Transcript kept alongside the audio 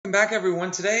Welcome back,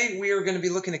 everyone. Today we are going to be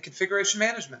looking at configuration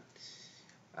management.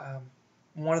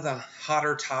 One of the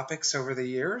hotter topics over the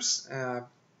years.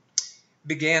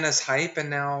 Began as hype, and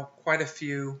now quite a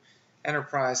few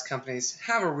enterprise companies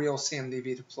have a real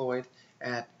CMDB deployed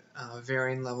at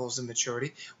varying levels of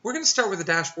maturity. We're going to start with a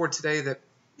dashboard today that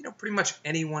pretty much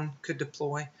anyone could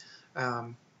deploy,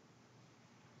 and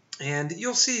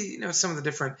you'll see some of the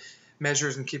different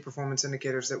measures and key performance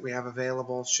indicators that we have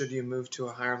available should you move to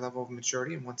a higher level of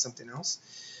maturity and want something else.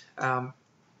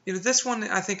 This one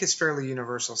I think is fairly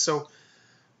universal. So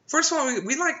first of all,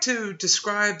 we like to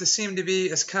describe the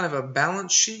CMDB as kind of a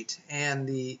balance sheet, and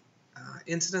the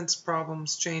incidents,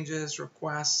 problems, changes,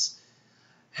 requests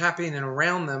happening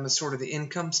around them is sort of the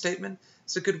income statement.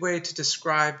 It's a good way to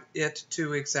describe it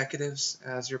to executives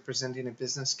as you're presenting a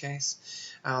business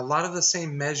case. A lot of the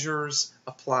same measures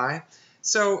apply.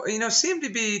 So,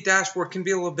 CMDB dashboard can be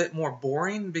a little bit more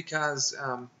boring because,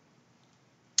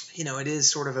 it is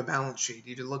sort of a balance sheet.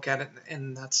 You look at it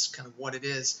and that's kind of what it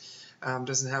is.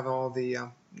 Doesn't have all the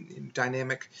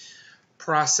dynamic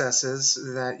processes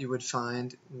that you would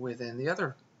find within the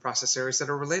other process areas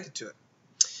that are related to it.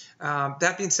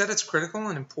 That being said, it's critical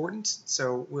and important.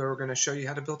 So we're going to show you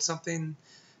how to build something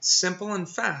simple and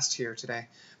fast here today.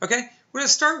 Okay, we're going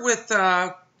to start with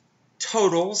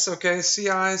totals, okay,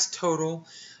 CI's total,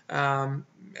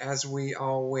 as we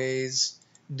always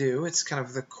do. It's kind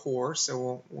of the core,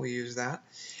 so we'll use that.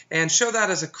 And show that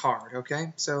as a card,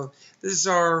 okay? So this is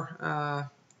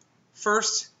our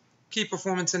first key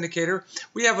performance indicator.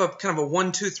 We have a kind of a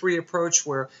 1, 2, 3 approach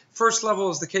where first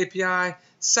level is the KPI,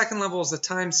 second level is the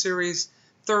time series,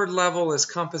 third level is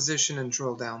composition and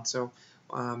drill down. So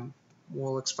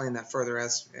we'll explain that further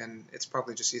and it's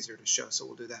probably just easier to show, so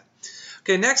we'll do that.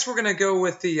 Okay, next we're going to go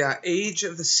with the age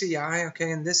of the CI,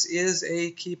 okay, and this is a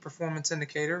key performance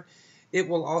indicator. It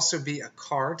will also be a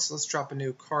card, so let's drop a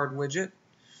new card widget.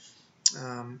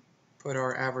 Put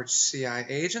our average CI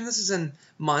age, and this is in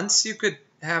months. You could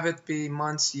have it be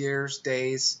months, years,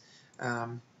 days,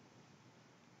 kind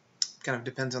of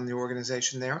depends on the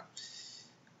organization there.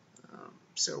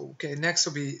 Okay, next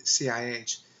will be CI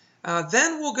age.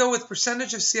 Then we'll go with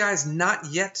percentage of CIs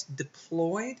not yet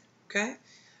deployed. Okay,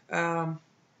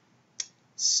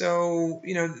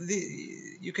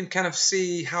 you can kind of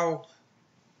see how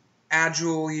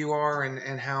agile you are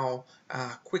and how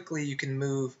quickly you can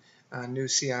move new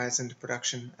CIs into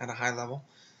production at a high level.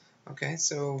 Okay,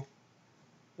 so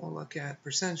we'll look at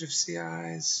percentage of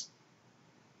CIs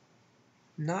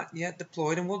not yet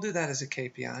deployed, and we'll do that as a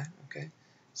KPI. Okay,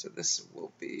 so this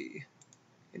will be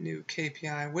a new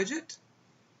KPI widget.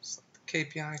 Select the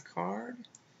KPI card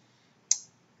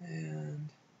and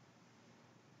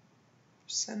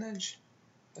percentage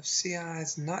of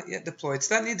CIs not yet deployed.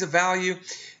 So that needs a value,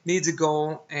 needs a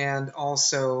goal, and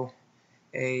also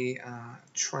a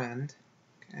trend.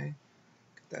 Okay,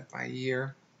 get that by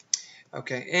year.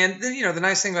 Okay, and then the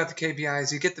nice thing about the KPI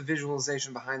is you get the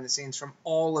visualization behind the scenes from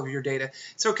all of your data.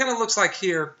 So it kind of looks like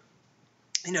here,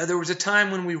 there was a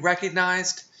time when we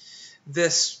recognized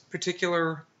this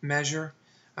particular measure,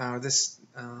 as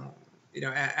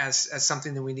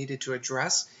something that we needed to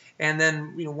address, and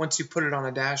then once you put it on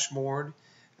a dashboard,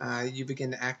 you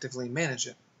begin to actively manage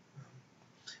it,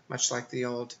 much like the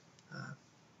old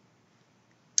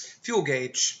fuel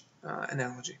gauge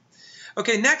analogy.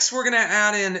 Okay, next we're going to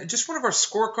add in just one of our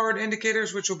scorecard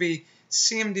indicators, which will be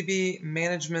CMDB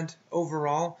management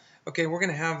overall. Okay, we're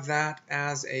going to have that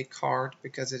as a card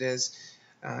because it is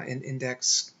an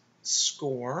index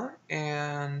score,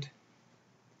 and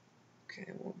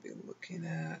okay, we'll be looking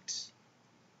at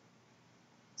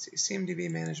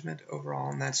CMDB management overall,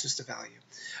 and that's just a value.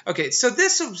 Okay, so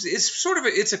this is sort of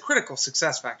it's a critical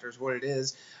success factor is what it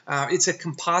is. It's a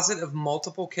composite of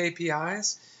multiple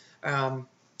KPIs.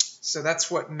 So that's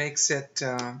what makes it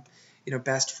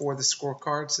best for the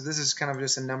scorecard. So this is kind of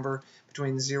just a number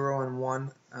between 0 and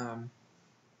 1.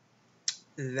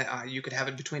 You could have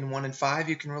it between 1 and 5.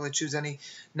 You can really choose any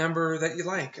number that you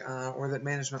like or that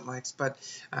management likes. But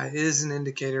it is an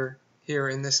indicator here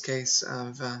in this case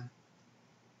of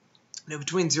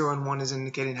between 0 and 1 is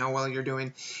indicating how well you're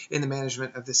doing in the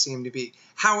management of the CMDB,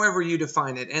 however you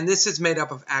define it. And this is made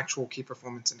up of actual key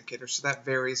performance indicators, so that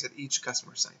varies at each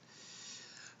customer site.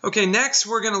 Okay, next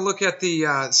we're going to look at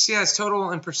the CIs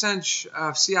total and percentage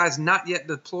of CIs not yet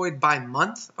deployed by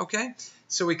month. Okay,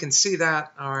 so we can see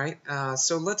that. All right,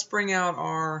 so let's bring out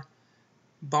our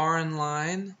bar and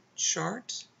line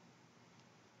chart.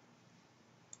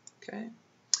 Okay,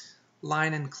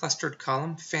 line and clustered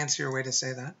column, fancier way to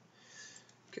say that.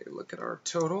 Okay, look at our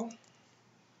total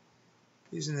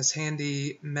using this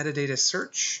handy metadata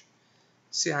search.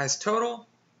 CIs total,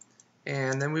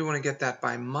 and then we want to get that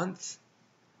by month.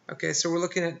 Okay, so we're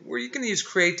looking at where you can use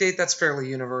create date. That's fairly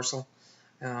universal.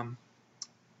 Okay,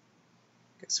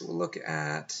 so we'll look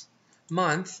at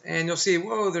month, and you'll see,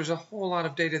 whoa, there's a whole lot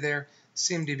of data there.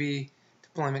 CMDB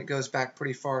deployment goes back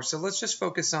pretty far. So let's just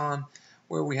focus on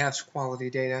where we have quality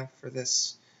data for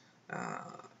this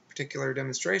particular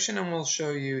demonstration, and we'll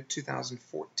show you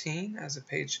 2014 as a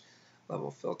page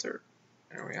level filter.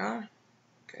 There we are.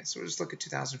 Okay, so we'll just look at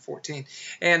 2014.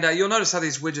 And you'll notice how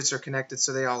these widgets are connected,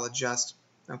 so they all adjust.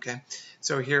 Okay,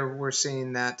 so here we're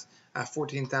seeing that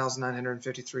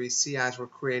 14,953 CIs were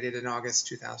created in August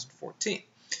 2014.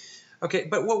 Okay,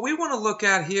 but what we want to look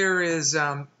at here is,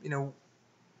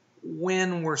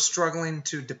 when we're struggling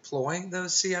to deploy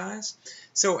those CIs.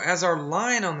 So as our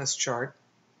line on this chart,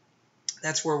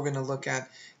 that's where we're going to look at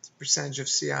the percentage of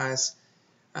CIs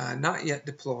not yet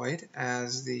deployed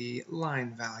as the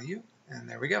line value. And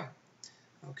there we go.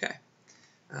 Okay.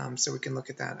 So we can look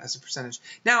at that as a percentage.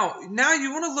 Now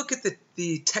you want to look at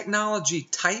the technology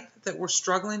type that we're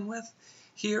struggling with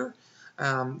here.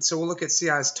 So we'll look at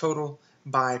CIs total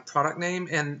by product name.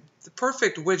 And the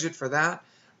perfect widget for that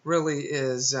really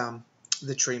is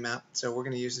the tree map. So we're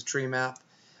going to use the tree map.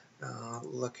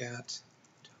 Look at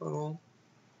total.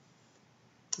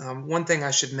 One thing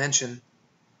I should mention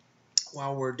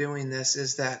while we're doing this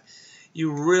is that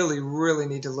you really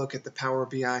need to look at the Power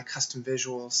BI custom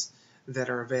visuals that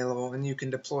are available, and you can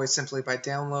deploy simply by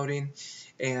downloading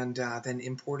and then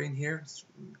importing here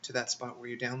to that spot where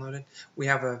you downloaded. We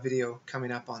have a video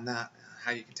coming up on that,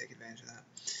 how you can take advantage of that.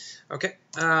 Okay,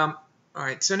 all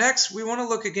right, so next we want to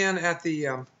look again at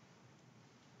the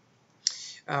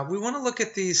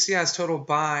CIs total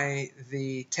by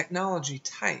the technology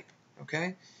type.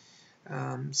 Okay,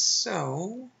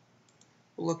 so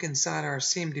we'll look inside our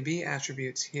CMDB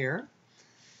attributes here,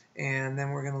 and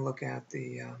then we're going to look at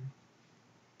the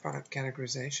product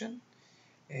categorization,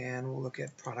 and we'll look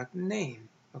at product name.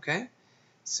 Okay,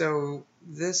 so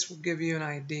this will give you an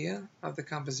idea of the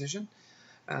composition.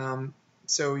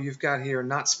 So you've got here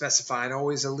not specified,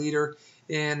 always a leader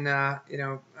in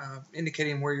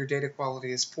indicating where your data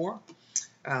quality is poor.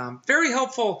 Very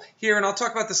helpful here, and I'll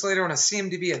talk about this later on a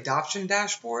CMDB adoption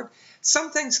dashboard. Some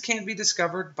things can't be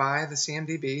discovered by the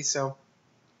CMDB, so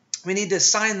we need to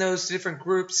assign those to different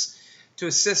groups to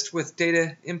assist with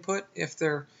data input if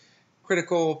they're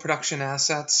critical production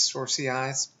assets or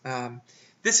CIs.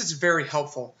 This is very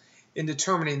helpful in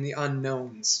determining the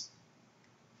unknowns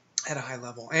at a high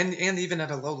level and even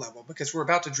at a low level, because we're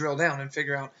about to drill down and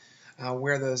figure out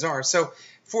where those are. So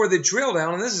for the drill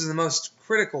down, and this is the most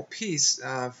critical piece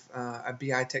of a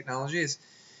BI technology, is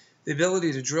the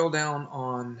ability to drill down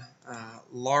on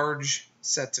large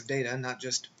sets of data, not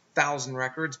just 1,000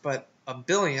 records, but 1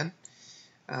 billion.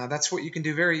 That's what you can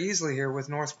do very easily here with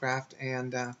Northcraft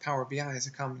and Power BI as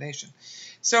a combination.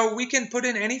 So we can put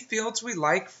in any fields we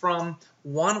like from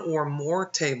one or more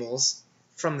tables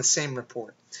from the same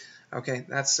report. Okay,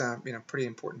 that's pretty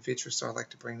important feature, so I like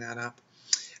to bring that up.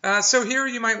 So here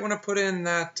you might want to put in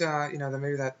that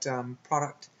maybe that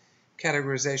product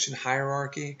categorization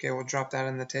hierarchy. Okay, we'll drop that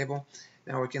in the table.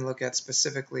 Now we can look at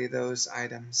specifically those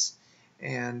items,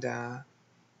 and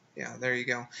yeah, there you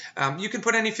go. You can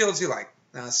put any fields you like,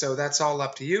 so that's all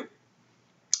up to you.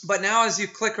 But now as you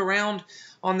click around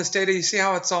on this data, you see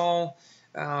how it's all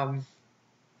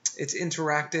it's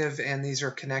interactive and these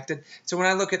are connected. So when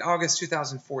I look at August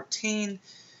 2014,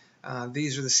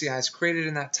 these are the CIs created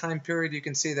in that time period. You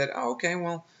can see that, oh, okay,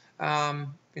 well,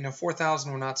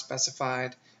 4,000 were not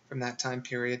specified from that time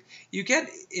period. You get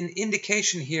an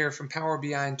indication here from Power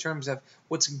BI in terms of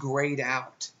what's grayed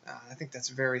out. I think that's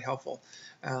very helpful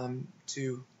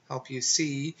to help you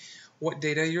see what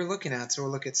data you're looking at. So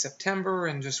we'll look at September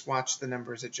and just watch the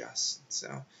numbers adjust.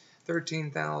 So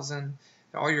 13,000.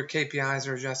 All your KPIs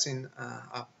are adjusting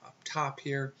up top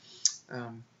here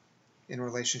in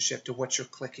relationship to what you're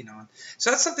clicking on.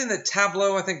 So that's something that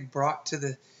Tableau, I think, brought to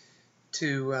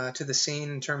the scene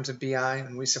in terms of BI,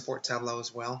 and we support Tableau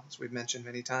as well, as we've mentioned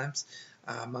many times,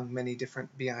 among many different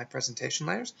BI presentation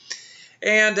layers.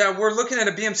 And we're looking at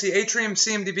a BMC Atrium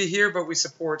CMDB here, but we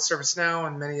support ServiceNow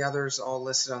and many others, all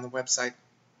listed on the website.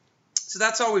 So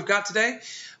that's all we've got today.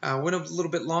 Went a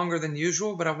little bit longer than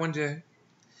usual, but I wanted to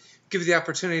give you the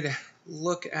opportunity to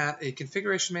look at a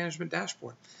configuration management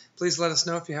dashboard. Please let us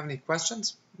know if you have any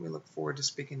questions. We look forward to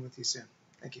speaking with you soon.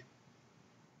 Thank you.